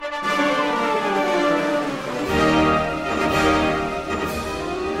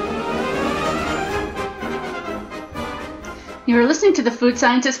You're listening to the Food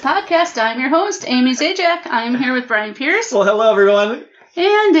Scientist Podcast. I'm your host, Amy Zajac. I'm here with Brian Pierce. Well, hello, everyone.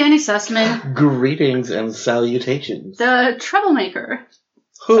 And Danny Sussman. Greetings and salutations. The troublemaker.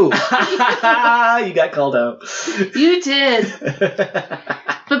 Who? You got called out. You did.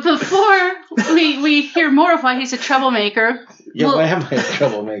 But before we hear more of why he's a troublemaker... Why am I a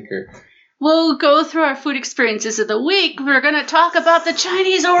troublemaker? We'll go through our food experiences of the week. We're going to talk about the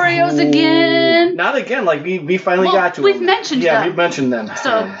Chinese Oreos again. Not again. Like, we finally got to we've them. mentioned them. Yeah, we've mentioned them.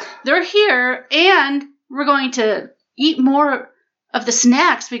 So, they're here, and we're going to eat more of the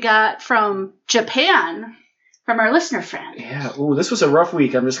snacks we got from Japan, from our listener friend. Yeah. Ooh, this was a rough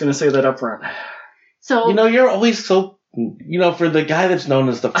week. I'm just going to say that up front. So, you're always so... for the guy that's known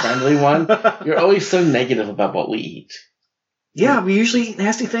as the friendly one, you're always so negative about what we eat. Yeah, we usually eat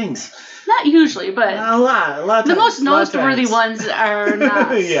nasty things. Not usually, but a lot of times. The most noteworthy ones are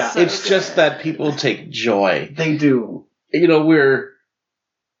not. Yeah. So. It's just that people take joy. They do. We're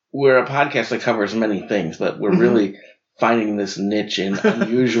a podcast that covers many things, but we're really finding this niche in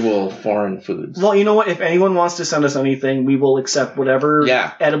unusual foreign foods. Well, you know what? If anyone wants to send us anything, we will accept whatever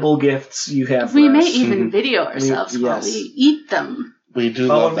edible gifts you have for we us. may even video ourselves while we eat them. We do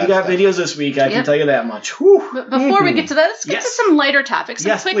love that. We got videos this week, I can tell you that much. Whew. But before we get to that, let's get to some lighter topics.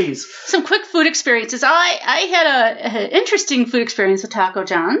 Please. Some quick food experiences. I had an interesting food experience with Taco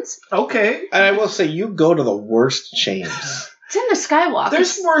John's. Okay. And I will say, you go to the worst chains. It's in the Skywalk.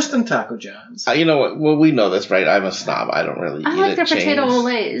 There's worse than Taco John's. You know what? Well, we know this, right? I'm a snob. I don't really eat I like their chains. potato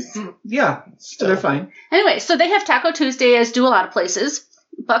olays. Yeah, they're fine. Anyway, so they have Taco Tuesday, as do a lot of places.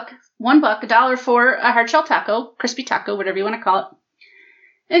 $1, $1 for a hard shell taco, crispy taco, whatever you want to call it.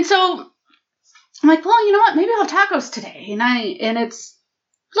 And so I'm like, well, you know what? Maybe I'll have tacos today. And it's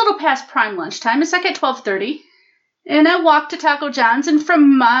a little past prime lunchtime. It's like at 12:30. And I walked to Taco John's, and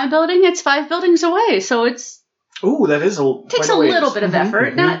from my building, it's 5 buildings away. So it's that is takes a little bit of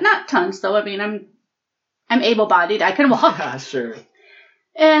effort. Not tons though. I mean, I'm able-bodied. I can walk. Yeah, sure.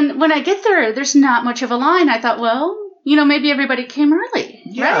 And when I get there, there's not much of a line. I thought, well, maybe everybody came early.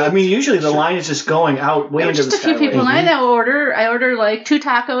 Yeah, right? I mean, usually the line is just going out way into the just a few people, and I order like 2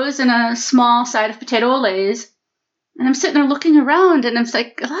 tacos and a small side of potato olays. And I'm sitting there looking around, and I'm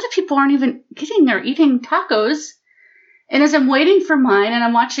like, a lot of people aren't even getting or eating tacos. And as I'm waiting for mine, and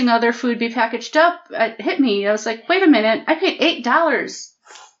I'm watching other food be packaged up, it hit me. I was like, wait a minute, I paid $8.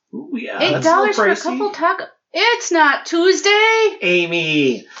 Ooh, yeah, $8 for a couple tacos. It's not Tuesday.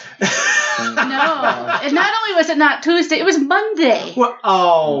 Amy. No. And not only was it not Tuesday, it was Monday.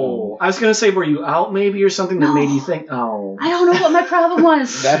 Well, I was going to say, were you out maybe or something that made you think, I don't know what my problem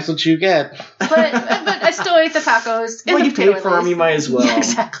was. That's what you get. But I still ate the tacos. Well, you paid for them, you might as well. Yeah,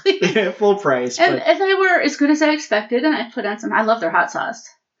 exactly. Full price. And they were as good as I expected, and I put on some. I love their hot sauce.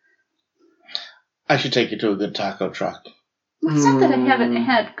 I should take you to a good taco truck. Well, it's not that I haven't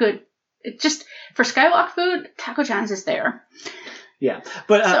had good. It just for Skywalk food, Taco John's is there. Yeah,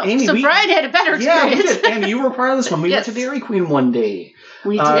 but Amy, Brian had a better experience. Yeah, we did. Amy, you were part of this one. We went to Dairy Queen one day.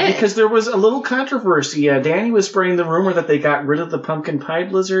 We did because there was a little controversy. Danny was spreading the rumor that they got rid of the pumpkin pie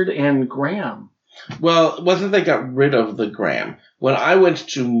blizzard and Graham. Well, it wasn't they got rid of the Graham. When I went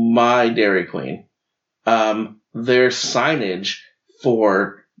to my Dairy Queen, their signage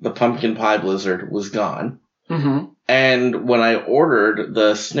for the pumpkin pie blizzard was gone. Mm-hmm. And when I ordered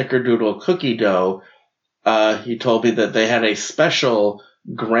the Snickerdoodle cookie dough, he told me that they had a special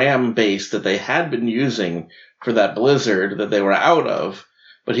Graham base that they had been using for that blizzard that they were out of,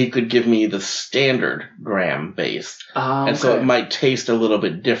 but he could give me the standard Graham base. And so it might taste a little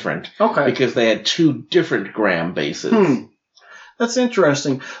bit different. Okay. Because they had 2 different Graham bases. That's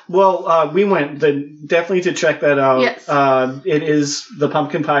interesting. Well, we went definitely to check that out. Yes. It is, the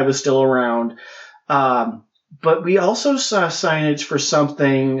pumpkin pie was still around. But we also saw signage for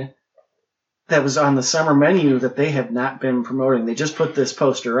something that was on the summer menu that they have not been promoting. They just put this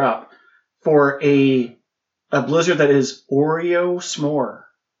poster up for a blizzard that is Oreo s'more.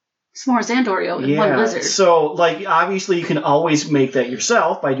 S'mores and Oreo in one blizzard. So, obviously you can always make that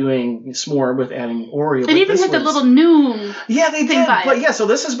yourself by doing s'more with adding Oreo. It even had the little new they did. But so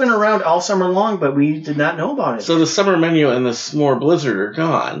this has been around all summer long, but we did not know about it. So the summer menu and the s'more blizzard are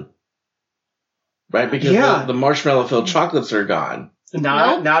gone. Right? Because the marshmallow-filled chocolates are gone.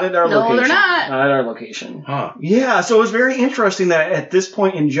 Not at our location. No, they're not. Not at our location. Huh. Yeah, so it was very interesting that at this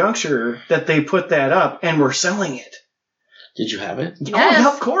point in juncture that they put that up and were selling it. Did you have it? Yes. Oh,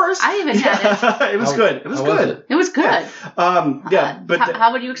 yeah, of course. I even had it. It was good. It was good. It was good. But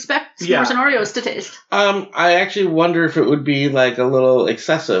how would you expect s'mores and Oreos to taste? I actually wonder if it would be like a little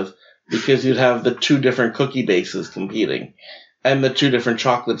excessive because you'd have the 2 different cookie bases competing and the 2 different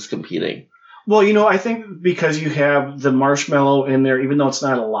chocolates competing. Well, I think because you have the marshmallow in there, even though it's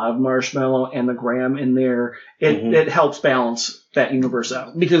not a lot of marshmallow, and the graham in there, it helps balance that universe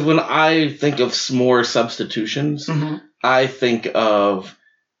out. Because when I think of s'more substitutions, I think of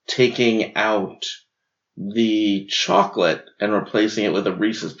taking out the chocolate and replacing it with a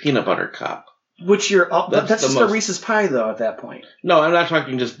Reese's peanut butter cup. Which that's just a Reese's pie, though, at that point. No, I'm not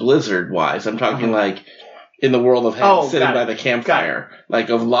talking just Blizzard-wise. I'm talking like in the world of sitting by the campfire, like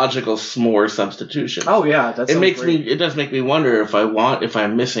of logical s'more substitutions. Oh yeah, that's it does make me wonder if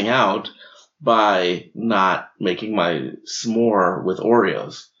I'm missing out by not making my s'more with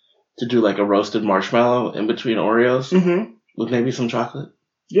Oreos, to do like a roasted marshmallow in between Oreos with maybe some chocolate.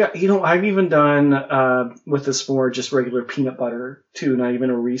 Yeah, I've even done with the s'more just regular peanut butter too, not even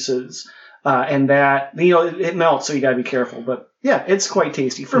a Reese's. And that, it melts, so you gotta be careful. But yeah, it's quite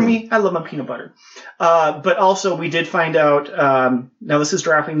tasty. For me, I love my peanut butter. But also, we did find out, now this is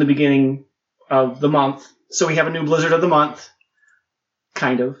dropping the beginning of the month, so we have a new Blizzard of the month.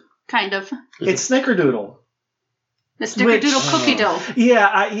 Kind of. It's Snickerdoodle. The Snickerdoodle cookie dough.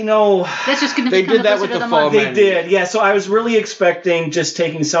 Yeah, that's just going to they become did that the with Blizzard the of the fall month. menu. They did, yeah. So I was really expecting just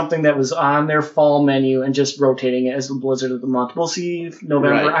taking something that was on their fall menu and just rotating it as the Blizzard of the month. We'll see if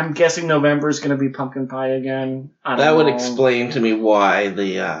November. Right. I'm guessing November is going to be pumpkin pie again. That would explain to me why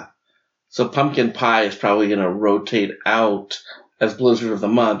so pumpkin pie is probably going to rotate out as Blizzard of the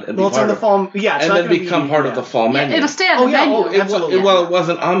month and it's on the fall. Yeah, it's and not then become part of the fall menu. It'll stay on the menu. Absolutely. Well, it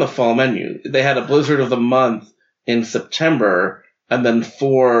wasn't on the fall menu. They had a Blizzard of the month in September, and then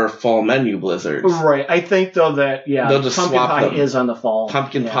 4 fall menu blizzards. Right. I think, though, that, they'll just pumpkin swap pie them. is on the fall.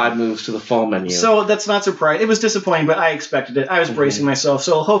 Pumpkin pie moves to the fall menu. So that's not surprising. It was disappointing, but I expected it. I was bracing myself.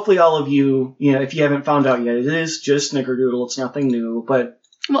 So hopefully all of you, if you haven't found out yet, it is just Snickerdoodle. It's nothing new, but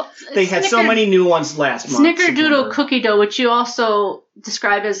they had so many new ones last month. Snickerdoodle cookie dough, which you also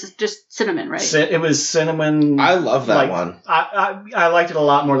describe as just cinnamon, right? It was cinnamon. I love that one. I liked it a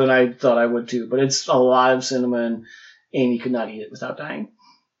lot more than I thought I would, too, but it's a lot of cinnamon, and you could not eat it without dying.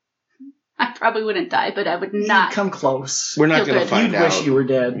 I probably wouldn't die, but I would not. You'd come close. We're not going to find You'd out. wish you were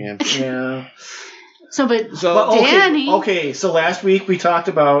dead. Yeah. Danny. Okay, so last week we talked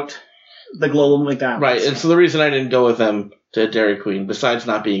about the global McDonald's. Right, and so the reason I didn't go with them to Dairy Queen, besides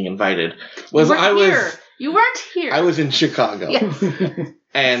not being invited, was You weren't here. I was in Chicago. Yes.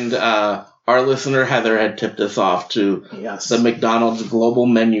 And our listener Heather had tipped us off to the McDonald's Global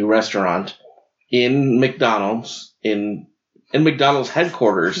Menu restaurant in McDonald's, in McDonald's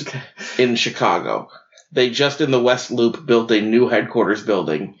headquarters in Chicago. They just in the West Loop built a new headquarters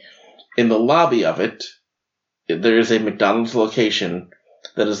building. In the lobby of it, there is a McDonald's location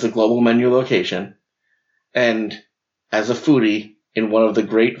that is the Global Menu location. And as a foodie in one of the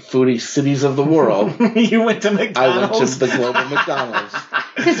great foodie cities of the world, you went to McDonald's. I went to the Global McDonald's.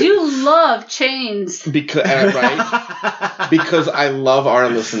 Because you love chains. Because I love our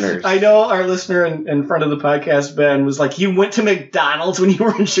listeners. I know our listener in front of the podcast, Ben, was like, you went to McDonald's when you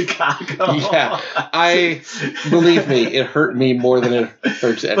were in Chicago. Yeah. Believe me, it hurt me more than it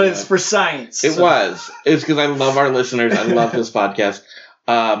hurts anyone. But it's for science. It was. It's because I love our listeners. I love this podcast.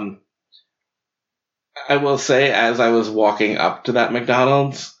 I will say, as I was walking up to that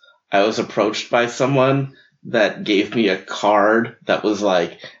McDonald's, I was approached by someone that gave me a card that was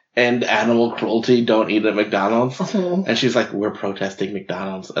like, end animal cruelty, don't eat at McDonald's. And she's like, we're protesting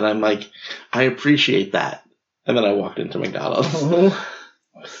McDonald's. And I'm like, I appreciate that. And then I walked into McDonald's.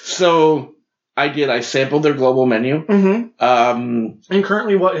 So I sampled their global menu. And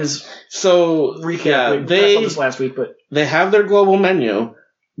currently what is... So, recap, we this last week, but... They have their global menu,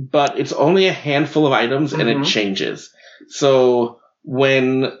 but it's only a handful of items and it changes. So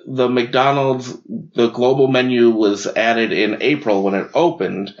when the McDonald's, the global menu was added in April when it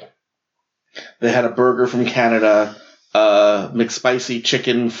opened, they had a burger from Canada, McSpicy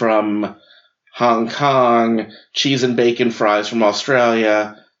chicken from Hong Kong, cheese and bacon fries from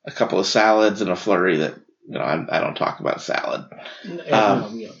Australia, a couple of salads, and a flurry that, I don't talk about salad. We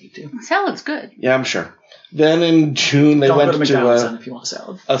don't need to. Salad's good. Yeah, I'm sure. Then in June, they went to if you want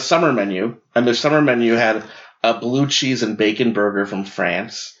salad. A summer menu, and their summer menu had a blue cheese and bacon burger from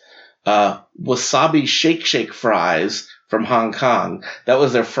France, wasabi shake fries from Hong Kong. That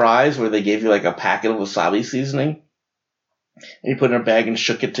was their fries where they gave you like a packet of wasabi seasoning, and you put it in a bag and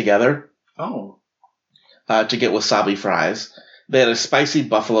shook it together. Oh. To get wasabi fries. They had a spicy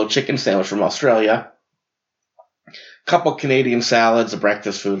buffalo chicken sandwich from Australia. Couple Canadian salads, a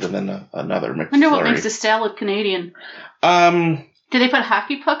breakfast food, and then another McFlurry. I wonder what makes a salad Canadian. Do they put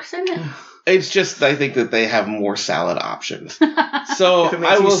hockey pucks in it? It's just, I think that they have more salad options. So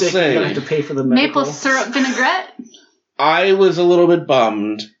I will say, you don't have to pay for the maple syrup vinaigrette. I was a little bit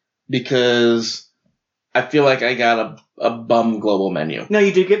bummed because I feel like I got a bum global menu. No,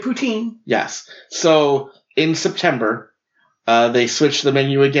 you did get poutine. Yes. So in September, they switched the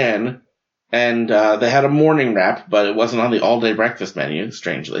menu again, and they had a morning wrap, but it wasn't on the all-day breakfast menu,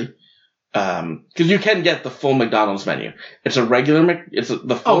 strangely. Because you can get the full McDonald's menu. It's a regular,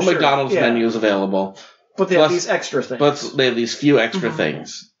 the full sure. McDonald's menu is available. But they have these extra things. But they have these few extra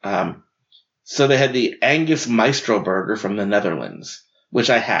things. So they had the Angus Maestro burger from the Netherlands, which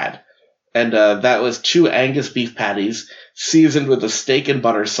I had. And that was 2 Angus beef patties seasoned with a steak and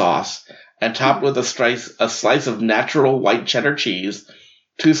butter sauce and topped with a slice of natural white cheddar cheese,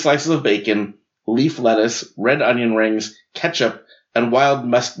 2 slices of bacon, leaf lettuce, red onion rings, ketchup, and wild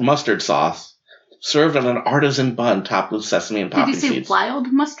mustard sauce, served on an artisan bun topped with sesame and poppy seeds. Did you say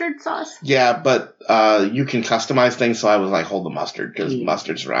wild mustard sauce? Yeah, but you can customize things, so I was like, hold the mustard, because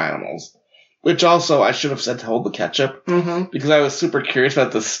mustards are animals. Which also, I should have said to hold the ketchup, because I was super curious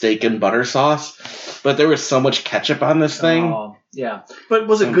about the steak and butter sauce, but there was so much ketchup on this thing. Oh, yeah. But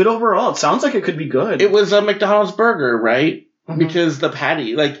was it good overall? It sounds like it could be good. It was a McDonald's burger, right? Because the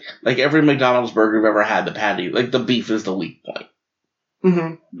patty, like every McDonald's burger I've ever had, the patty, like the beef is the weak point.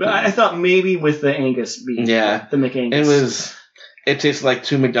 But I thought maybe with the Angus beef. Yeah. The McAngus. It tastes like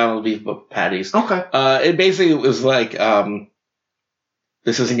 2 McDonald's beef patties. Okay. It basically was like,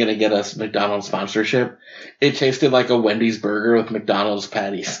 this isn't going to get us McDonald's sponsorship. It tasted like a Wendy's burger with McDonald's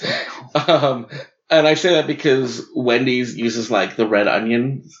patties. And I say that because Wendy's uses like the red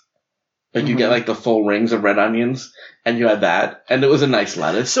onions. Like you get like the full rings of red onions, and you had that, and it was a nice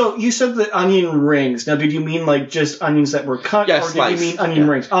lettuce. So you said the onion rings. Now, did you mean like just onions that were cut, or sliced. did you mean onion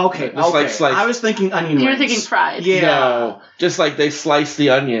rings? Oh, okay, Just like sliced. I was thinking onion rings. You're thinking fried. Yeah. No, just like they slice the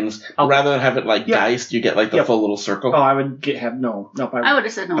onions rather than have it like diced. You get like the full little circle. Oh, I would have no. I would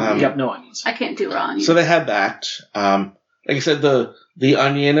have said no onions. Yep, no onions. I can't do raw onions. So they had that. Like I said, the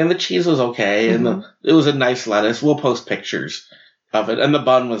onion and the cheese was okay, and it was a nice lettuce. We'll post pictures of it, and the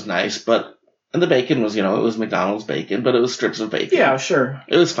bun was nice, and the bacon was, it was McDonald's bacon, but it was strips of bacon. Yeah, sure.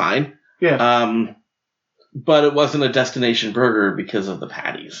 It was fine. Yeah. But it wasn't a destination burger because of the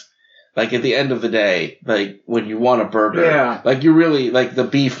patties. Like, at the end of the day, like, when you want a burger, like, you really, like, the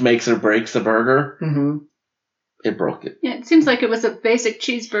beef makes or breaks the burger. It broke it. Yeah, it seems like it was a basic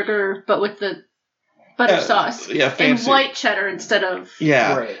cheeseburger, but with the butter sauce. Yeah, fancy. And white cheddar instead of...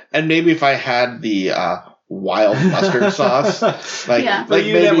 Yeah. Right. And maybe if I had the... wild mustard sauce. Like Yeah.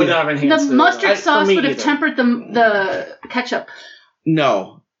 maybe that would not have enhanced The mustard it. sauce For me would have either. tempered the ketchup.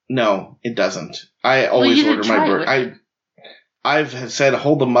 No, it doesn't. I always you didn't order my try burger. I've said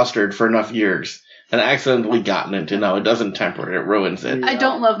hold the mustard for enough years and accidentally gotten into no, it doesn't temper it, it ruins it. I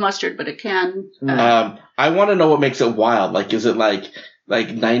don't love mustard, but it can. I want to know what makes it wild. Like, is it like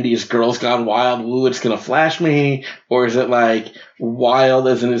 90s Girls Gone Wild, woo, it's gonna flash me? Or is it like wild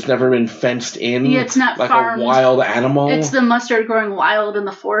as in it's never been fenced in? Yeah, it's not like farmed. a wild animal? It's the mustard growing wild in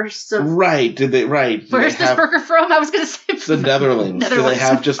the forests of... Right, Where's this burger from? I was going to say... It's the Netherlands. Do they Netherlands.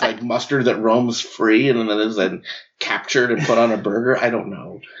 have just like mustard that roams free and then is then captured and put on a burger? I don't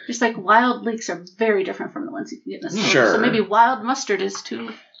know. Just like wild leeks are very different from the ones you can get in the store. Sure. So maybe wild mustard is too...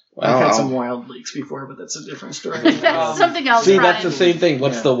 Well, I've had some wild leeks before, but that's a different story. That's something else, See, Brian. that's the same thing.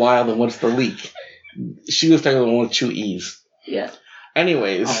 What's the wild and what's the leek? She was talking about the one with 2 E's. Yeah.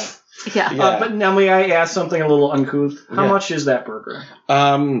 Anyways. Oh. Yeah. But now may I ask something a little uncouth? How much is that burger?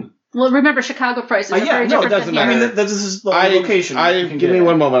 Well, remember, Chicago prices are very it different doesn't than matter. here. I mean, this is the location. Give me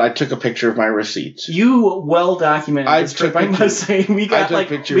one moment. I took a picture of my receipt. You well documented I this trip. took I must say, we got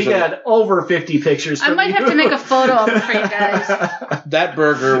over 50 pictures. I from might you. have to make a photo of it for you guys. That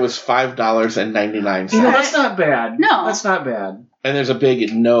burger was $5.99. You know, that's not bad. No. That's not bad. And there's a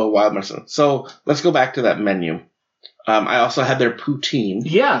big no wild mustard. So let's go back to that menu. I also had their poutine.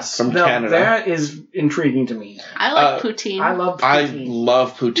 Yes. From now, Canada. That is intriguing to me. I like poutine. I love poutine. I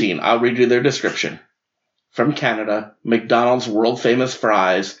love poutine. I'll read you their description. From Canada, McDonald's world-famous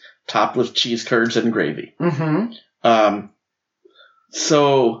fries topped with cheese curds and gravy. Mm-hmm.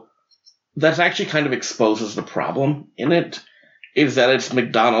 So that actually kind of exposes the problem in it, is that it's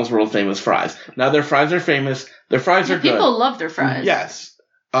McDonald's world-famous fries. Now, their fries are famous. Their fries are good. People love their fries. Yes.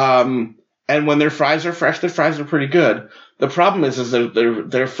 And when their fries are fresh, their fries are pretty good. The problem is that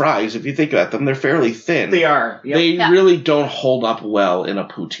their fries, if you think about them, they're fairly thin. They are. Yep. They really don't hold up well in a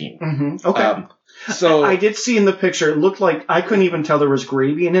poutine. Mm-hmm. Okay. So I did see in the picture, it looked like, I couldn't even tell there was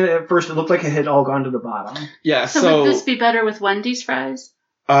gravy in it at first. It looked like it had all gone to the bottom. Yeah, So would this be better with Wendy's fries?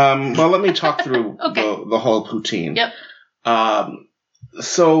 Well, let me talk through the whole poutine. Yep.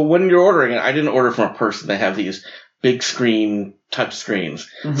 So when you're ordering it, I didn't order from a person. They have these big screen touch screens,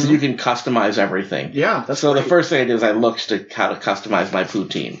 Mhm. so you can customize everything. Yeah, that's So great. the first thing I did is I looked to how to customize my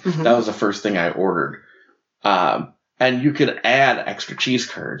poutine. Mhm. That was the first thing I ordered. And you could add extra cheese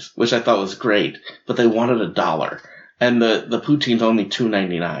curds, which I thought was great, but they wanted $1. And the poutine's only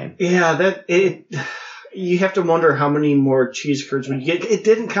 $2.99. Yeah, you have to wonder how many more cheese curds would you get. It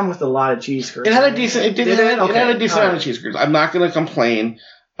didn't come with a lot of cheese curds. It had a decent, it Did had Okay. a decent All amount right. of cheese curds. I'm not going to complain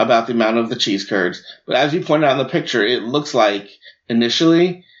about the amount of the cheese curds, but as you pointed out in the picture, it looks like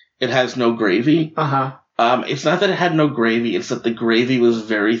initially it has no gravy. Uh-huh. It's not that it had no gravy; it's that the gravy was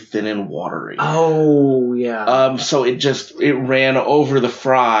very thin and watery. Oh, yeah. So it ran over the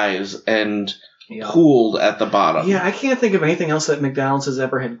fries and Yeah. pooled at the bottom. Yeah, I can't think of anything else that McDonald's has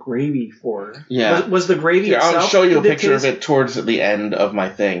ever had gravy for. Yeah. Was the gravy Here, itself? I'll show you a did picture of taste- it towards the end of my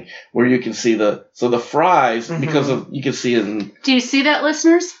thing, where you can see the fries, Mhm. because of, you can see in, Do you see that,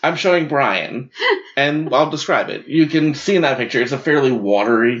 listeners? I'm showing Brian, and I'll describe it. You can see in that picture, it's a fairly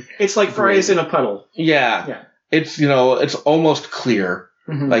watery, It's like fries in a puddle. yeah. Yeah. It's, it's almost clear,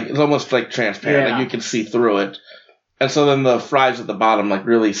 Mhm. like, it's almost like transparent, Yeah. like you can see through it. And so then the fries at the bottom, like,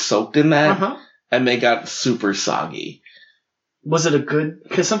 really soaked in that, Uh-huh. and they got super soggy. Was it a good?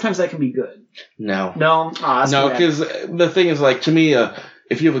 Because sometimes that can be good. No. No, that's No, bad. because the thing is, like, to me,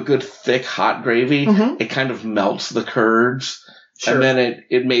 if you have a good thick hot gravy, Mhm. it kind of melts the curds, Sure. and then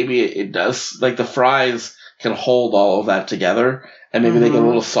it does, like, the fries can hold all of that together, and maybe they get a Mhm.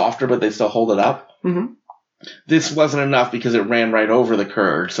 little softer, but they still hold it up. Mhm. This wasn't enough because it ran right over the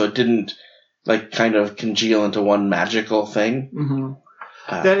curd, so it didn't, like, kind of congeal into one magical thing. Mhm.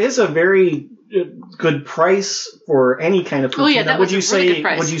 Uh, That is a very good price for any kind of poutine. Oh, yeah, that would was you a really say? good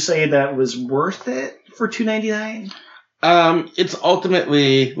price. Would you say that was worth it for $2.99? It's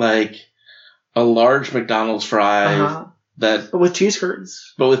ultimately, like, a large McDonald's fry Uh-huh. that, But with cheese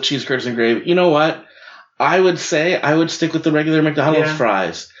curds. but with cheese curds and gravy. You know what? I would say I would stick with the regular McDonald's Yeah.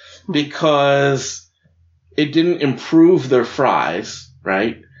 fries because it didn't improve their fries,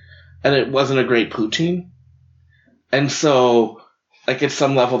 right? And it wasn't a great poutine. And so, like, at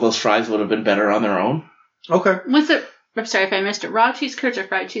some level, those fries would have been better on their own. Okay. Was it? I'm sorry if I missed it. Raw cheese curds or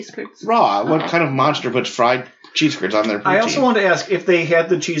fried cheese curds? Raw. What Okay. kind of monster puts fried cheese curds on their poutine? I also want to ask if they had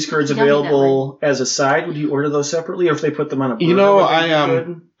the cheese curds Yummy available as a side. Would you order those separately, or if they put them on a burger? You know, would they be I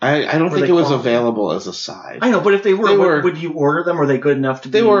good? I don't Were think they it was quality? available as a side. I know, but if they were, They were- would you order them? Were they good enough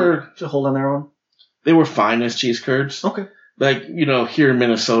They were- to hold on their own? They were fine as cheese curds. Okay. Like, here in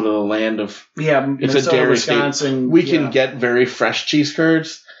Minnesota, the land of Yeah, It's a Minnesota, dairy state. Wisconsin. we yeah. can get very fresh cheese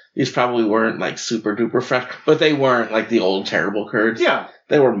curds. These probably weren't like super duper fresh, but they weren't like the old terrible curds. Yeah.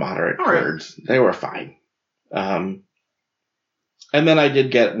 They were moderate All right. curds. They were fine. And then I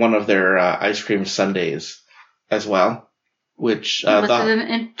did get one of their ice cream sundaes as well, which Was it an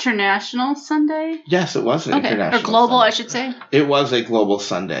international Sunday? yes, it was an Okay, international or global, sundae. I should say. It was a global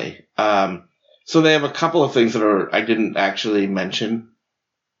sundae. So they have a couple of things that I didn't actually mention.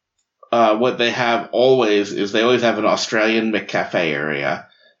 What they have always is they always have an Australian McCafe area.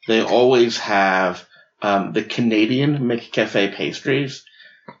 They always have the Canadian McCafe pastries.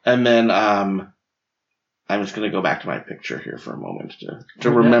 And then I'm just going to go back to my picture here for a moment to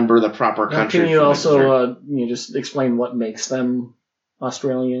remember the proper Now, country. can you for the also dessert. just explain what makes them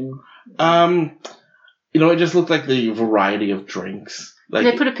Australian? It just looked like the variety of drinks. Like,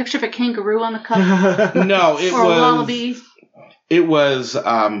 Did they put a picture of a kangaroo on the cup? no, it or a was wallaby? it was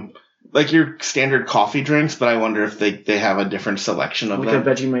like your standard coffee drinks, but I wonder if they have a different selection of Like them. a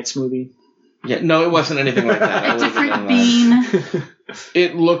Vegemite smoothie. Yeah, no, it wasn't anything like that. I A would've different done that. bean.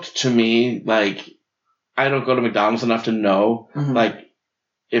 It looked to me like I don't go to McDonald's enough to know Mhm. like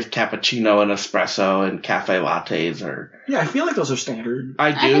if cappuccino and espresso and cafe lattes are. Yeah, I feel like those are standard.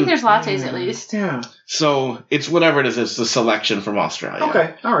 I do. I think there's lattes at least. Yeah. So it's whatever it is. It's the selection from Australia.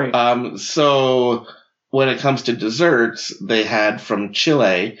 Okay. All right. So when it comes to desserts, they had from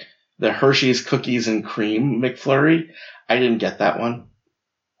Chile the Hershey's Cookies and Cream McFlurry. I didn't get that one.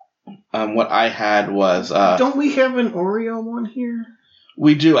 What I had was Don't we have an Oreo one here?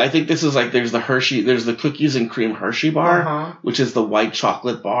 we do. I think this is like there's the Cookies and Cream Hershey bar, Uh-huh. which is the white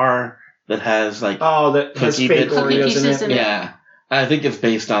chocolate bar that has like Oh, that has Cookie fake bits. Cookie Oreos in pieces it. in it. yeah. I think it's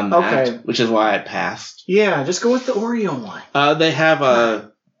based on that, Okay. which is why I passed. Yeah, just go with the Oreo one. They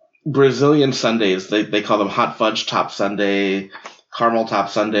have Brazilian sundaes. They call them hot fudge top sundae, caramel top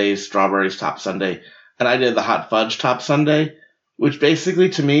sundae, strawberries top sundae. And I did the hot fudge top sundae, which basically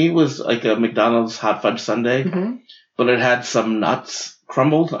to me was like a McDonald's hot fudge sundae, Mm-hmm. but it had some nuts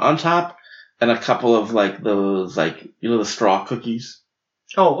crumbled on top and a couple of like those the straw cookies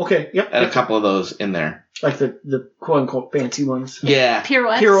Oh, okay. Yep. and a yep. couple of those in there. Like the quote unquote fancy ones. Yeah.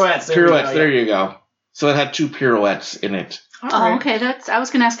 Pirouettes. Pirouettes. Pirouettes, we go, there yeah. you go. So it had 2 pirouettes in it. All Oh, right. okay. I was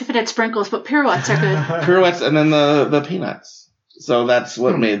going to ask if it had sprinkles, but pirouettes are good. Pirouettes and then the peanuts. So that's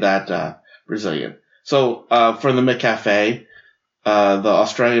what made that Brazilian. So for the McCafe, the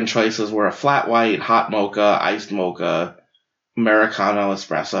Australian choices were a flat white, hot mocha, iced mocha, Americano,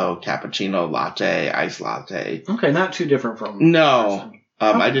 espresso, cappuccino, latte, iced latte. Okay, not too different from. No,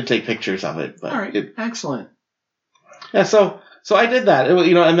 Okay. I did take pictures of it, but All right, excellent. yeah. So I did that.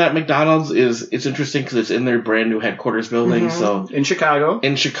 And that McDonald's it's interesting because it's in their brand new headquarters building. Mhm. So In Chicago.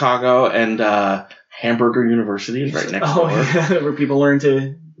 in Chicago, and Hamburger University is right next door. Yeah, where people learn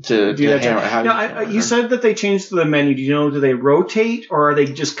to To do that. hammer, how Now, you said that they changed the menu. Do you know, do they rotate or are they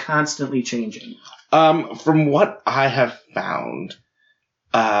just constantly changing? From what I have found,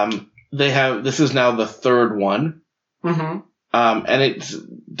 this is now the third one. Mm-hmm. And it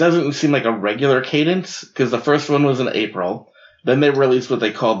doesn't seem like a regular cadence because the first one was in April. Then they released what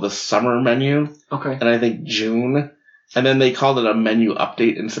they called the summer menu, Okay. and I think June. And then they called it a menu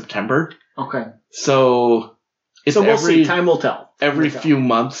update in September. Okay. So it's So we'll see. Time will tell. every Time will few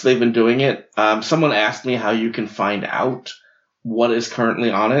months they've been doing it. Someone asked me how you can find out what is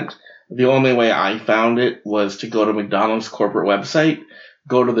currently on it. The only way I found it was to go to McDonald's corporate website,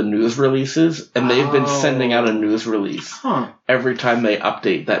 go to the news releases, and they've been sending out a news release tell. Huh. every time they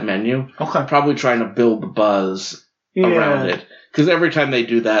update that menu. Okay. Probably trying to build the buzz around it. Because every time they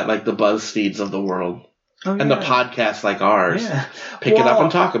do that, like the BuzzFeeds of the world Oh, and the podcasts like ours Yeah. pick it up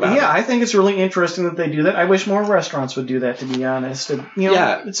and talk about Yeah, it. I think it's really interesting that they do that. I wish more restaurants would do that, to be honest.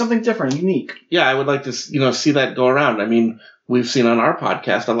 Yeah. It's something different, unique. Yeah, I would like to see that go around. I mean, we've seen on our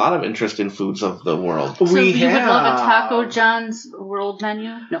podcast a lot of interest in foods of the world. So you would love a Taco John's world menu?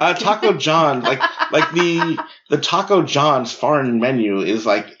 No. Taco John, like the Taco John's foreign menu is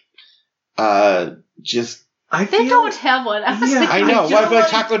like just. They don't have one. I know. Well, I feel like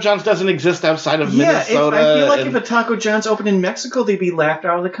Taco John's doesn't exist outside of Minnesota. I feel like if a Taco John's opened in Mexico, they'd be laughed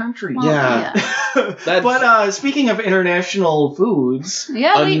out of the country. Well, yeah. But speaking of international foods,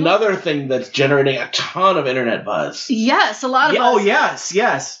 another thing that's generating a ton of internet buzz. Yes, a lot of buzz. Oh,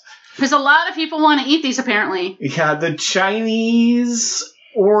 yes. Because a lot of people want to eat these, apparently. Yeah, the Chinese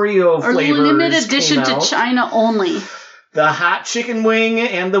Oreo or flavors limited edition came to out. China only. The hot chicken wing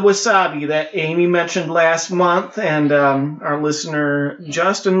and the wasabi that Amy mentioned last month, and our listener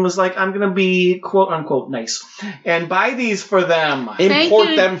Justin was like, I'm going to be quote-unquote nice and buy these for them.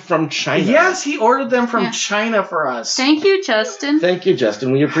 Import them from China. Yes, he ordered them from China for us. Thank you, Justin. Thank you,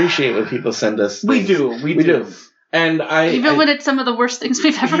 Justin. We appreciate when people send us things. We do. And Even when it's some of the worst things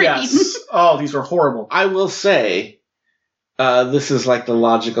we've ever eaten. Oh, these were horrible. I will say, this is like the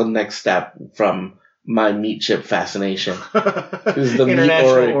logical next step from my meat chip fascination. Is the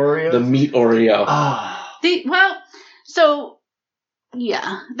International meat Oreo? The meat Oreo. Oh. The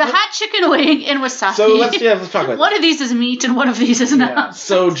hot chicken wing and wasabi. So let's talk about one of these is meat and one of these is not.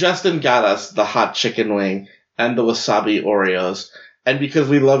 So Justin got us the hot chicken wing and the wasabi Oreos. And because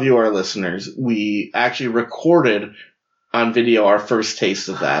we love you, our listeners, we actually recorded on video our first taste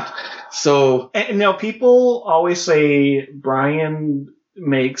of that. So, and now people always say Brian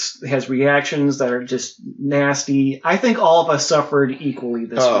has reactions that are just nasty. I think all of us suffered equally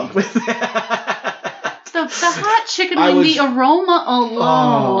this week with that. The hot chicken wing, the aroma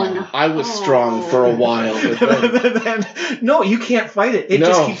alone. I was strong for a while. But then, no, you can't fight it. It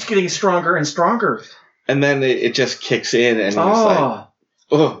just keeps getting stronger and stronger. And then it just kicks in, and it's like,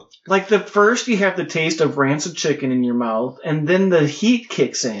 oh. Like the first, you have the taste of rancid chicken in your mouth, and then the heat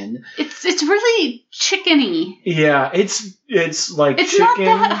kicks in. It's really chickeny. Yeah, it's like it's chicken.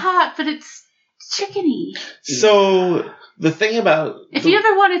 not that hot, but it's chickeny. So the thing about if you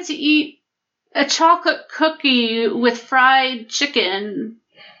ever wanted to eat a chocolate cookie with fried chicken.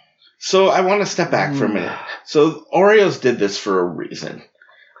 So I want to step back for a minute. So Oreos did this for a reason.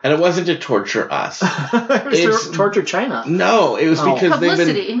 And it wasn't to torture us. It was to torture China. No, it was because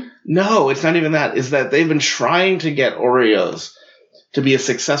publicity. No, it's not even that. It's that they've been trying to get Oreos to be a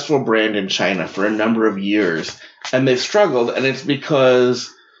successful brand in China for a number of years. And they've struggled, and it's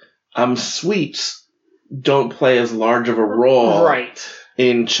because sweets don't play as large of a role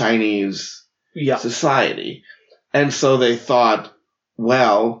in Chinese society. And so they thought,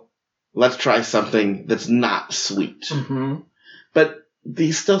 well, let's try something that's not sweet. Mm-hmm. But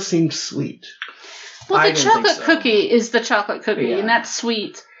these still seem sweet. Well, the chocolate cookie is the chocolate cookie, and that's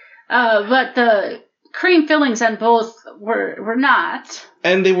sweet. But the cream fillings on both were not.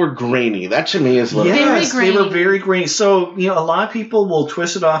 And they were grainy. That to me is what they were very grainy. So, a lot of people will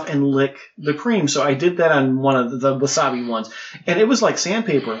twist it off and lick the cream. So I did that on one of the wasabi ones. And it was like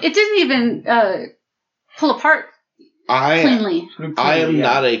sandpaper. It didn't even pull apart. cleanly. I am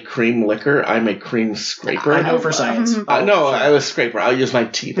not a cream licker. I'm a cream scraper. I know for science. No, I was scraper. I'll use my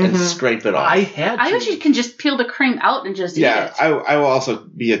teeth and scrape it off. I had to. I usually can just peel the cream out and just eat it. I will also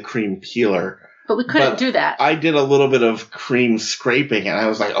be a cream peeler. But we couldn't do that. I did a little bit of cream scraping, and I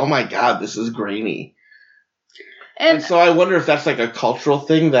was like, oh my god, this is grainy. And so I wonder if that's like a cultural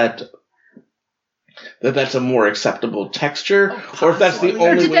thing that's a more acceptable texture, or if that's the only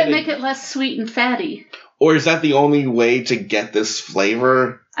way. Or did that make it less sweet and fatty? Or is that the only way to get this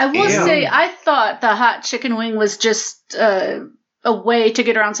flavor? I will say, I thought the hot chicken wing was just a way to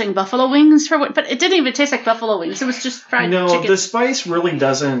get around saying buffalo wings, but it didn't even taste like buffalo wings. It was just fried chicken. No, the spice really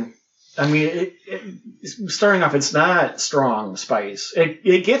doesn't. I mean, starting off, it's not strong spice.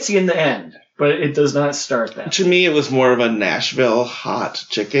 It gets you in the end, but it does not start that. To me, it was more of a Nashville hot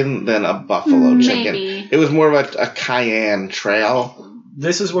chicken than a buffalo chicken. It was more of a cayenne trail.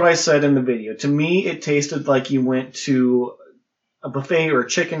 This is what I said in the video. To me, it tasted like you went to a buffet or a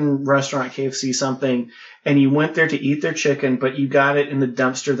chicken restaurant, KFC, something, and you went there to eat their chicken, but you got it in the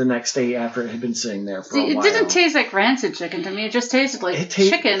dumpster the next day after it had been sitting there for a while. It didn't taste like rancid chicken to me. It just tasted like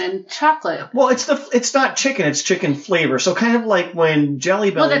chicken and chocolate. Well, it's not chicken. It's chicken flavor. So kind of like when Jelly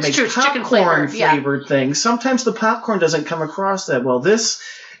Belly makes popcorn flavored things. Sometimes the popcorn doesn't come across that well.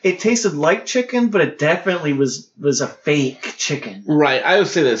 It tasted like chicken, but it definitely was a fake chicken. Right. I would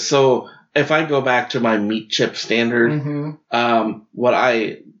say this. So if I go back to my meat chip standard,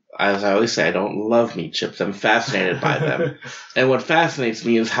 as I always say, I don't love meat chips. I'm fascinated by them. And what fascinates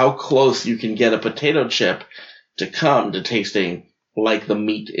me is how close you can get a potato chip to come to tasting like the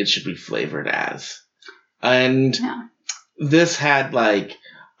meat it should be flavored as. And this had like,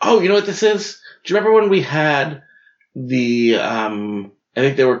 you know what this is? Do you remember when we had the, I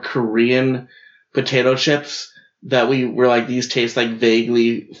think they were Korean potato chips that we were like, these taste like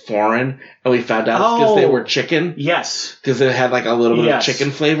vaguely foreign, and we found out because they were chicken. Yes. Because it had like a little bit of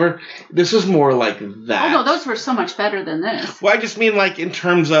chicken flavor. This was more like that. Oh, no, those were so much better than this. Well, I just mean like in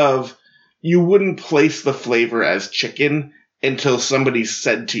terms of you wouldn't place the flavor as chicken until somebody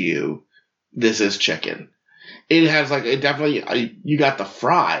said to you, this is chicken. It has like, it definitely, you got the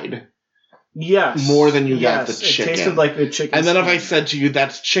fried. Yes. More than you got the chicken. It tasted like the chicken. And then if I said to you,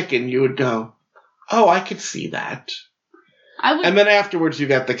 that's chicken, you would go, oh, I could see that. And then afterwards, you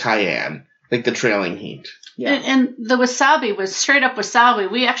got the cayenne, like the trailing heat. Yeah. And the wasabi was straight up wasabi.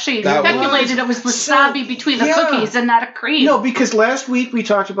 We actually speculated it was wasabi between the cookies and not a cream. No, because last week we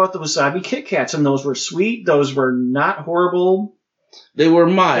talked about the wasabi Kit Kats, and those were sweet. Those were not horrible. They were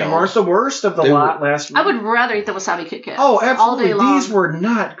mild. They weren't the worst of the lot last week. I would rather eat the wasabi Kit Kats. Oh, absolutely. All day long. These were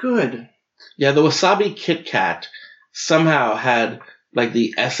not good. Yeah, the wasabi Kit Kat somehow had like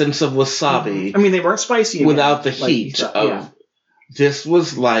the essence of wasabi. I mean, they weren't spicy again, without the heat of. This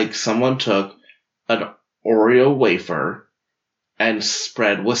was like someone took an Oreo wafer and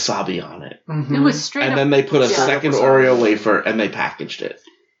spread wasabi on it. Mm-hmm. It was straight and then they put a second Oreo wafer and they packaged it.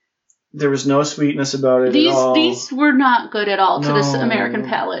 There was no sweetness about it at all. These were not good at all to this American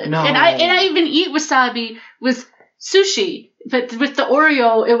palate. No. And I even eat wasabi with sushi, but with the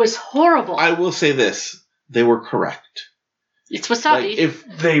Oreo, it was horrible. I will say this. They were correct. It's wasabi. Like, if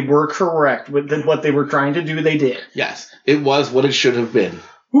they were correct with what they were trying to do, they did. Yes. It was what it should have been.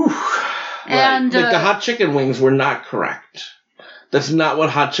 And like the hot chicken wings were not correct. That's not what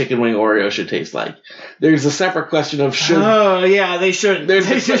hot chicken wing Oreo should taste like. There's a separate question of should. Oh yeah, they should. There's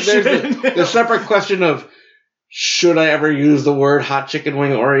the separate question of should I ever use the word hot chicken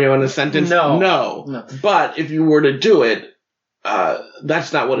wing Oreo in a sentence? No. But if you were to do it,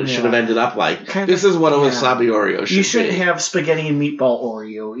 that's not what it should have ended up like. This is what a wasabi Oreo should be. You shouldn't have spaghetti and meatball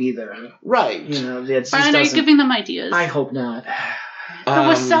Oreo either. Right. You know, Brian, are you giving them ideas? I hope not. The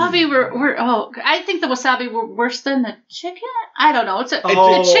wasabi I think the wasabi were worse than the chicken. I don't know.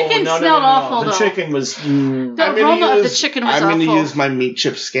 The chicken smelled awful. The chicken was. The aroma of the chicken was awful. I'm going to use my meat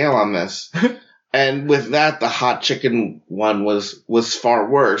chip scale on this, and with that, the hot chicken one was far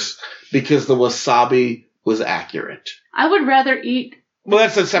worse because the wasabi was accurate. I would rather eat. Well,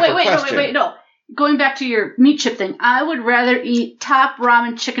 that's a separate question. No. Going back to your meat chip thing, I would rather eat top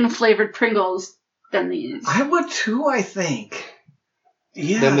ramen chicken flavored Pringles than these. I would too. I think.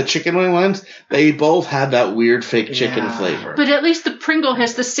 Yeah. Then the chicken wing ones, they both had that weird fake chicken flavor. But at least the Pringle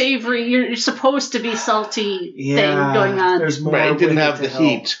has the savory, you're supposed to be salty thing going on. There's more. Right, it didn't have the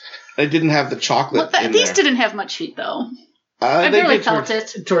heat. It didn't have the chocolate. These didn't have much heat though. I really felt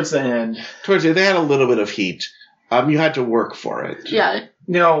it towards the end. Towards the end, they had a little bit of heat. You had to work for it. Yeah.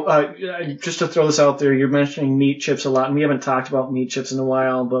 Now, just to throw this out there, you're mentioning meat chips a lot, and we haven't talked about meat chips in a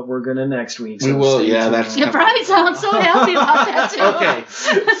while, but we're going to next week. So We will, stay yeah, tuned. that's- Yeah, Brian sounds so happy about that too.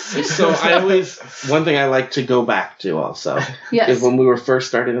 Okay. So one thing I like to go back to also is Yes. when we were first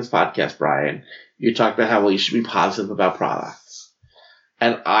starting this podcast, Brian, you talked about how you should be positive about products.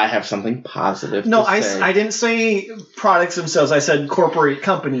 And I have something positive No, to say. I didn't say products themselves. I said corporate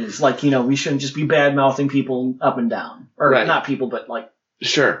companies. Like, we shouldn't just be bad-mouthing people up and down. Or Right. not people, but like...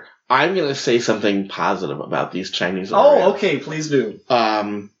 Sure. I'm going to say something positive about these Chinese Oreos. Oh, okay, please do.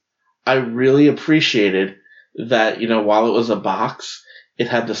 I really appreciated that, while it was a box, it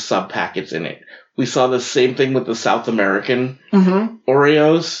had the sub-packets in it. We saw the same thing with the South American Mm-hmm.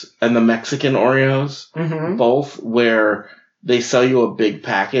 Oreos and the Mexican Oreos, Mm-hmm. both where they sell you a big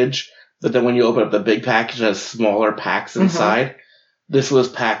package, but then when you open up the big package, it has smaller packs inside. This was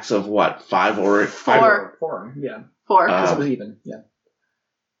packs of what, 5 or 4. 4, yeah. 4. Because it was even, yeah.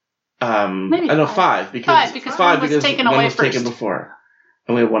 Maybe I know 5. 5 because 5 because one was taken one away was taken first. before,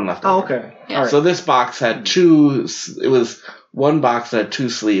 and we had one left. Oh, over. okay. Yeah. All right. So this box had 2. It was one box that had 2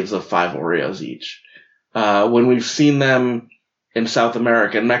 sleeves of 5 Oreos each. When we've seen them in South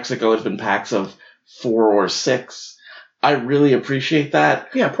America and Mexico, it's been packs of 4 or 6. I really appreciate that.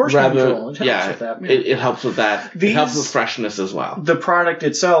 Yeah, portion control. It helps yeah, with that. It helps with that. It helps These- with freshness as well. The product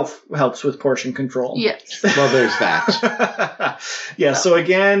itself helps with portion control. Yes. Well, there's that. Yeah, so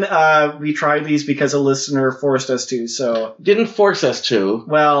again, we tried these because a listener forced us to, so... Didn't force us to.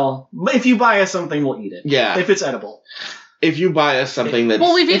 Well, if you buy us something, we'll eat it. Yeah. If it's edible. If you buy us something that's...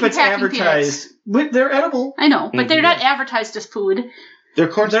 Well, we've If eaten it's packing advertised... They're edible. peanuts. I know, but they're Mhm. not advertised as food. they're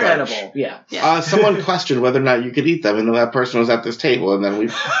cornstarch. They're edible, yeah. Yeah. Someone questioned whether or not you could eat them, and that person was at this table, and then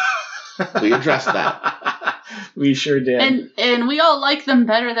we addressed that. We sure did. And we all like them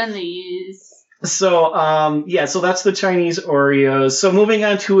better than these. So, so that's the Chinese Oreos. So moving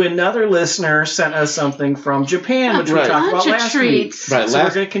on to another listener sent us something from Japan, which we Right. talked about Bunch of last treats. week. Right, So last-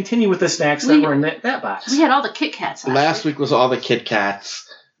 we're going to continue with the snacks that were in that box. We had all the Kit Kats Last week was all the Kit Kats.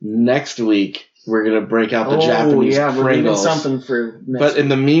 Next week, we're going to break out the Japanese yeah, we're leaving Pringles. something for next But in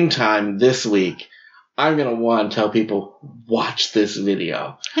the meantime, this week, I'm going to tell people, watch this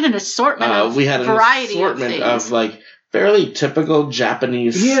video. We had an assortment of We had an variety assortment of things. of fairly typical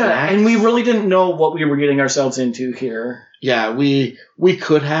Japanese Yeah, snacks. and we really didn't know what we were getting ourselves into here. Yeah, we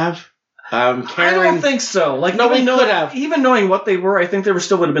could have. Karen, I don't think so. Like, No, even we could have. Even knowing what they were, I think there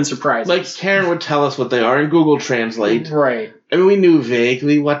still would have been surprises. like Karen would tell us what they are in Google Translate. Right. I mean, we knew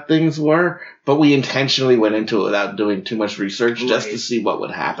vaguely what things were, but we intentionally went into it without doing too much research just to Right. see what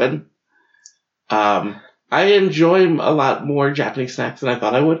would happen. I enjoy a lot more Japanese snacks than I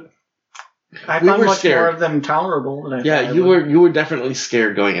thought I would. I We found were much scared. more of them tolerable than I Yeah, thought I you would. were definitely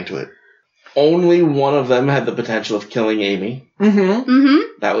scared going into it. Only one of them had the potential of killing Amy. Mm-hmm. Mm-hmm.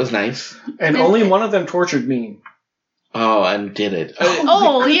 That was nice. And only one of them tortured me. Oh, and did it.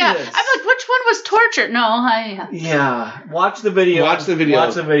 Oh, my yeah. I'm goodness. like, which one was tortured? No, I... Yeah. Watch the video. Watch the video.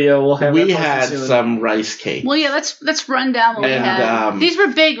 Watch the video. We'll have We that posted had soon. some rice cake. Well, yeah, let's run down what we And, had. These were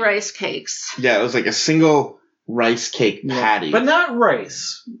big rice cakes. Yeah, it was like a single rice cake Yeah. patty. But not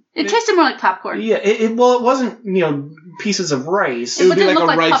rice. It tasted more like popcorn. Yeah, it wasn't, pieces of rice. it would It be didn't like a look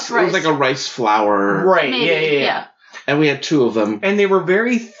like rice. puffed It was rice. like a rice flour. Right, Maybe, yeah. And we had 2 of them. And they were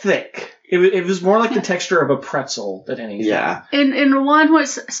very thick. It was more like the texture of a pretzel than anything. Yeah. And one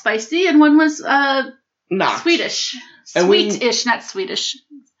was spicy and one was Not. Swedish. And we- Sweet-ish, not Swedish.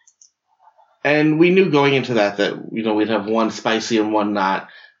 And we knew going into that we'd have one spicy and one not,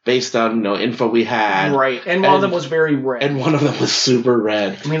 based on info we had. Right. And one of them was very red. And one of them was super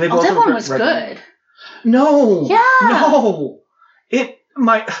red. I mean, they Oh, both that were one was red. good. No. Yeah. No.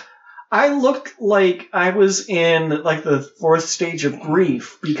 I looked like I was in like the 4th stage of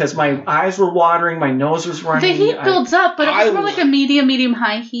grief because my eyes were watering, my nose was running. The heat builds up, but it was I- more like a medium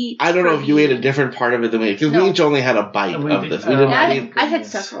high heat. I don't know if you ate a different part of it than we did, because No. we each only had a bite We of did- this. We oh. didn't Yeah, eat. I had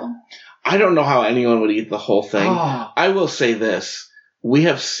several. I don't know how anyone would eat the whole thing. Oh. I will say this. We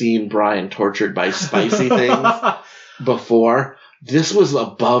have seen Brian tortured by spicy things before. This was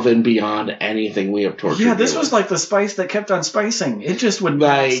above and beyond anything we have tortured. Yeah, this you was with. like the spice that kept on spicing. It just would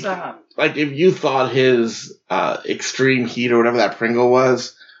not Like- stop. Like, if you thought his extreme heat or whatever that Pringle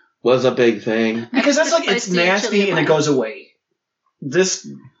was a big thing. Because that's like, it's Spicy chili nasty and it wine. goes away. This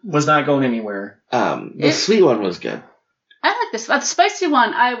was not going anywhere. The sweet one was good. I like this. The spicy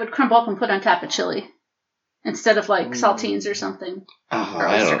one, I would crumble up and put on top of chili instead of like saltines or something. Oh, Or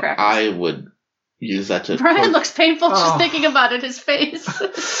oyster crackers. I would use that to. Brian looks painful Oh. just thinking about it. His face.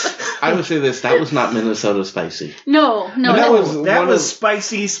 I would say this. That was not Minnesota spicy. No, That that was was That one was of-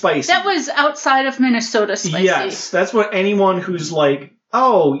 spicy. outside of Minnesota spicy. Yes, that's what anyone who's like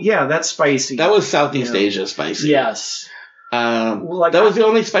Oh, yeah, that's spicy. That was Southeast Yeah. Asia spicy. Yes. Like, that was the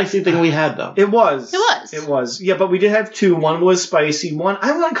only spicy thing we had, though. It was. It was. It was. Yeah, but we did have two. One was spicy. One,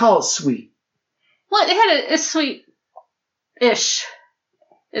 I wouldn't call it sweet. Well, it had a sweet-ish,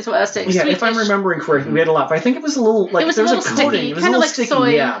 is what I was saying. Yeah, if I'm Sweet-ish. remembering correctly, we had a lot. But I think it was a little, like, It was there a was a little coating. sticky, It was a kinda little like sticky,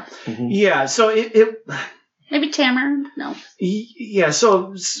 soy. yeah. Mhm. Yeah, so it Maybe tamarind? No. yeah,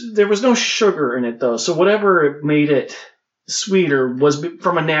 so there was no sugar in it, though. So whatever made it sweeter was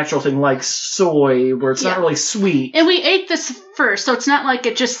from a natural thing like soy, where it's not Yeah. really sweet. And we ate this first, so it's not like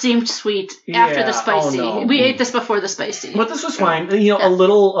it just seemed sweet after Yeah, the spicy. oh, no. We ate this before the spicy. But this was fine. You know, Yeah. a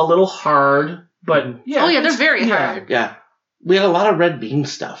little hard, but yeah. Oh, yeah, they're it's- very yeah. hard. Yeah. We had a lot of red bean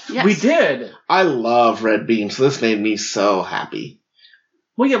stuff. Yes. We did. I love red beans, so this made me so happy.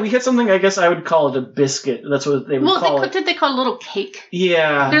 Well, yeah, we had something. I guess I would call it a biscuit. That's what they would Well, call they it. did they call it a little cake?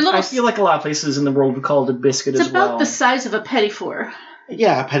 Yeah, They're little- I feel like a lot of places in the world would call it a biscuit It's as about well. the size of a petit four.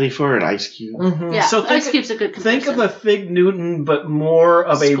 Yeah, petit four and ice cube. Mhm. Yeah, So ice cube's a good think comparison. of a fig Newton, but more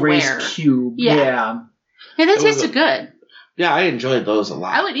of a Square. raised cube. Yeah. Yeah. Hey, they It was tasted good. Yeah, I enjoyed those a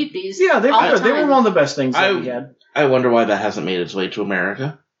lot. I would eat these. Yeah, they all were. the They were time. one of the best things that I- we had. I wonder why that hasn't made its way to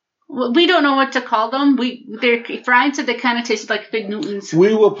America. Well, we don't know what to call them. Brian said they kind of tasted like Fig Newtons.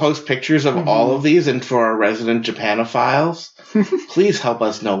 We will post pictures of Mhm. all of these, and for our resident Japanophiles, please help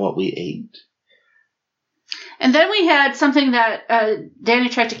us know what we ate. And then we had something that Danny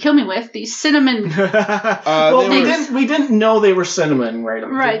tried to kill me with, these cinnamon. Well, they we didn't know they were cinnamon, right?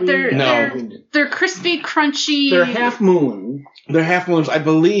 Right, Did we? they're- No. They're crispy, crunchy. They're half moon. They're half moons. I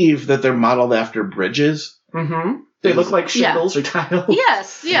believe that they're modeled after bridges. Mm-hmm. They look like Yeah. shingles or tiles.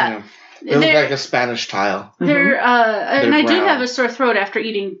 Yes, yeah. They look They're- like a Spanish tile. They're, and They're I do brown. have a sore throat after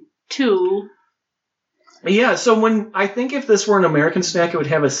eating two. Yeah, so if this were an American snack, it would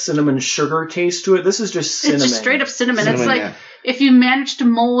have a cinnamon sugar taste to it. This is just cinnamon. It's just straight up cinnamon. It's like yeah. if you managed to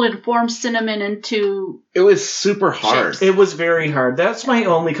mold and form cinnamon into. It was super hard. Shapes. It was very hard. That's my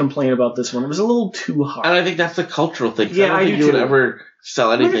only complaint about this one. It was a little too hard. And I think that's a cultural thing. 'cause Yeah, I don't I think do you would too. ever sell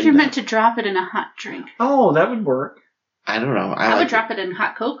What anything. if you're that- meant to drop it in a hot drink? Oh, that would work. I don't know. I like would it. drop it in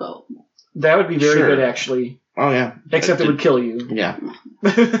hot cocoa. That would be very Sure. good, actually. Oh yeah. Except it would kill you. Yeah.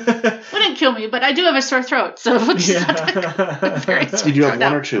 Wouldn't kill me, but I do have a sore throat, so it's Yeah. very Did you have No.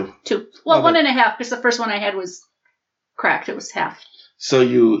 one or two? two. Well, Okay. 1.5 because the first one I had was cracked. It was half. So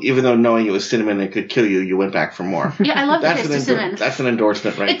you, even though knowing it was cinnamon and it could kill you, you went back for more. Yeah, I love the That's taste an of cinnamon. that's an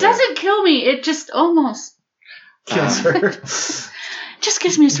endorsement right It there. doesn't kill me. It just almost Cancer. just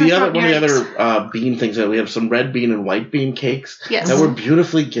gives me a sore The other throat. one of the near it. other bean things that we have some red bean and white bean cakes Yes. that were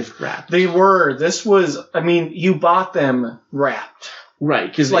beautifully gift wrapped. They were. This was, I mean, you bought them wrapped. Right,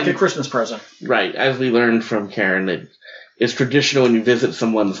 It's because like a Christmas present. right, as we learned from Karen, it's traditional when you visit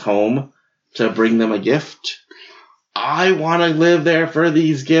someone's home to bring them a gift. I want to live there for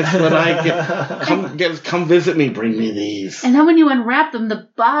these gifts when I come visit me. Bring me these. And then when you unwrap them, the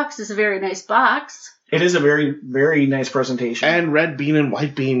box is a very nice box. It is a very, very nice presentation. And red bean and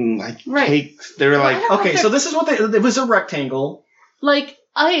white bean Right. cakes. They're like I don't know Okay, if so they're- this is what it was a rectangle. like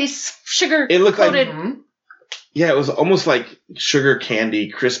ice, sugar It looked like- coated. Mhm. yeah, it was almost like sugar candy,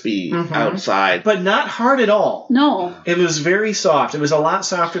 crispy Mhm. outside. But not hard at all. No. It was very soft. It was a lot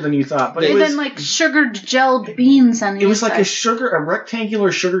softer than you thought. But it And was, then like sugared gelled beans on the it was like inside. a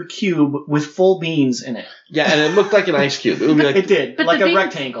rectangular sugar cube with full beans in it. Yeah, and it looked like an ice cube. It would be like It did, But like the a beans-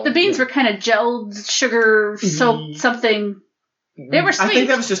 rectangle. The beans were kind of gelled sugar soap something. They were sweet. I think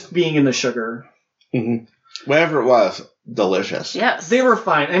that was just being in the sugar. mhm. Whatever it was, delicious. Yes. They were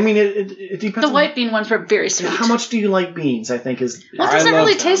fine. I mean, it depends. The on white bean ones were very sweet. How much do you like beans? I think is. Well, it I doesn't love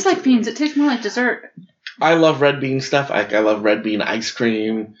really them. taste like beans. It tastes more like dessert. I love red bean stuff. I love red bean ice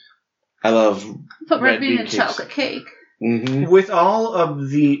cream. I love. Put red Red bean bean in cakes. chocolate cake. hmm With all of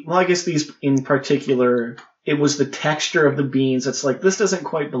the, well, I guess these in particular, it was the texture of the beans. It's like this doesn't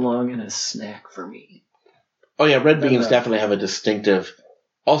quite belong in a snack for me. Oh yeah, red beans Uh, definitely have a distinctive,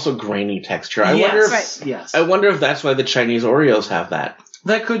 also grainy texture. I wonder if Yes. I wonder if that's why the Chinese Oreos have that.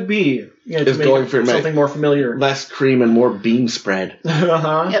 That could be. Yeah, It's to make going it for something more familiar. Less cream and more bean spread.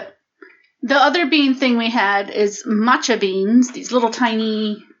 Uh-huh. Yep. The other bean thing we had is matcha beans. These little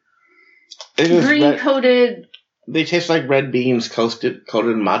tiny It is green red- coated. they taste like red beans coated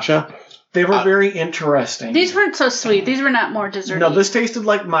in matcha. They were very interesting. These weren't so sweet. These were not more desserty. No, this tasted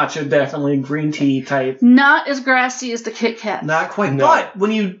like matcha, definitely green tea type. Not as grassy as the Kit Kats. Not quite. No. But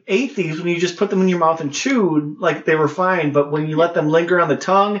when you ate these, when you just put them in your mouth and chewed, like they were fine. But when you let them linger on the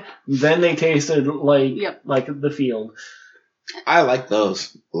tongue, then they tasted like Yep. like the field. I like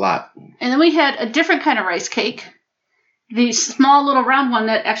those a lot. And then we had a different kind of rice cake. The small little round one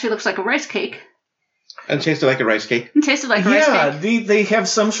that actually looks like a rice cake. And tasted like a rice cake. It tasted like a rice Yeah, cake. they have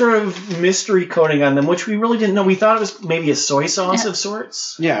some sort of mystery coating on them, which we really didn't know. We thought it was maybe a soy sauce of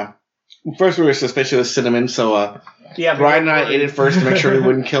sorts. Yeah. First we were suspicious of cinnamon, so Yeah, Brian and I ate it first to make sure we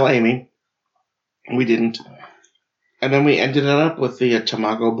wouldn't kill Amy. We didn't. And then we ended it up with the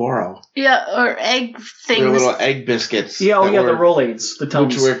Tamago Boro. Yeah, or egg The things. little egg biscuits. Yeah, that the were- Rolaids, the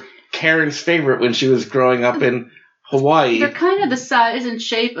Tums. Which were Karen's favorite when she was growing up in Hawaii. They're kind of the size and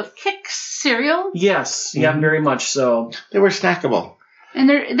shape of Kix cereal, Yes, yeah, Mhm. very much so. They were snackable. and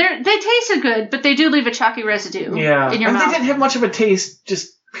they tasted good, but they do leave a chalky residue Yeah, in your and mouth. they didn't have much of a taste,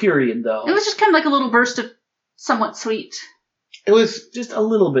 just period, though. It was just kind of like a little burst of somewhat sweet. It was. just a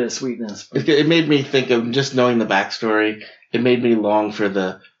little bit of sweetness. It made me think of just knowing the backstory. It made me long for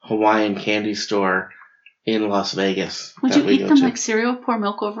the Hawaiian candy store in Las Vegas. Would that you we eat go them to. like cereal? Pour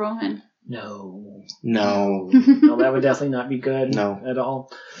milk over them and. No. No. No, that would definitely not be good No. at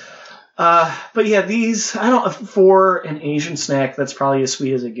all. But yeah, these, for an Asian snack, that's probably as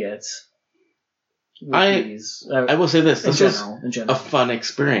sweet as it gets. With these. I will say this. in This was general. a fun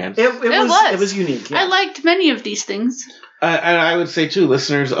experience. It was unique. Yeah. I liked many of these things. And I would say, too,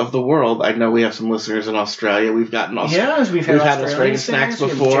 listeners of the world, I know we have some listeners in Australia. We've gotten Yeah, we've had Australian snacks we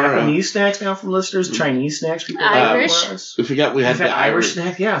have before. Japanese snacks now from listeners. Chinese snacks. People Irish. We had We've had the Irish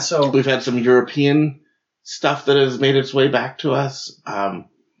snack. Yeah, so We've had some European stuff that has made its way back to us.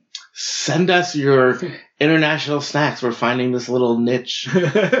 Send us your international snacks. We're finding this little niche in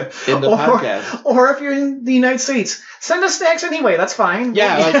the podcast. Or if you're in the United States, send us snacks anyway. That's fine.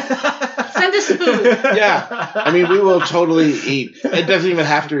 Send us food. Yeah. I mean, we will totally eat. It doesn't even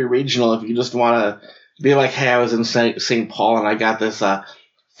have to be regional if you just want to be like, hey, I was in St. Paul and I got this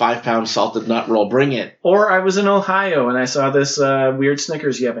 5-pound salted nut roll. Bring it. Or I was in Ohio and I saw this weird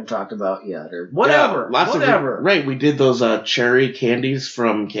Snickers you haven't talked about yet, or whatever. Yeah, whatever. Right. We did those cherry candies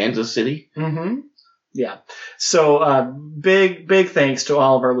from Kansas City. Mm-hmm. Yeah. So big thanks to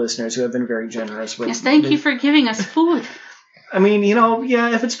all of our listeners who have been very generous with. Yes, thank you for giving us food. I mean,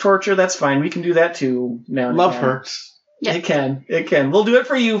 if it's torture, that's fine. We can do that too. Now and Love again. hurts. Yeah. It can. We'll do it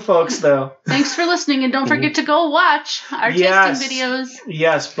for you folks, though. Thanks for listening, and don't forget to go watch our tasting videos.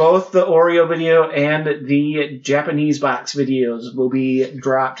 Yes, both the Oreo video and the Japanese box videos will be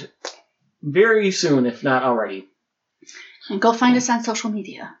dropped very soon, if not already. And go find us on social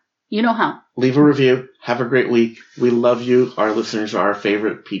media. You know how. Leave a review. Have a great week. We love you. Our listeners are our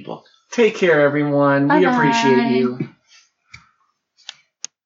favorite people. Take care, everyone. We Bye-bye. appreciate you.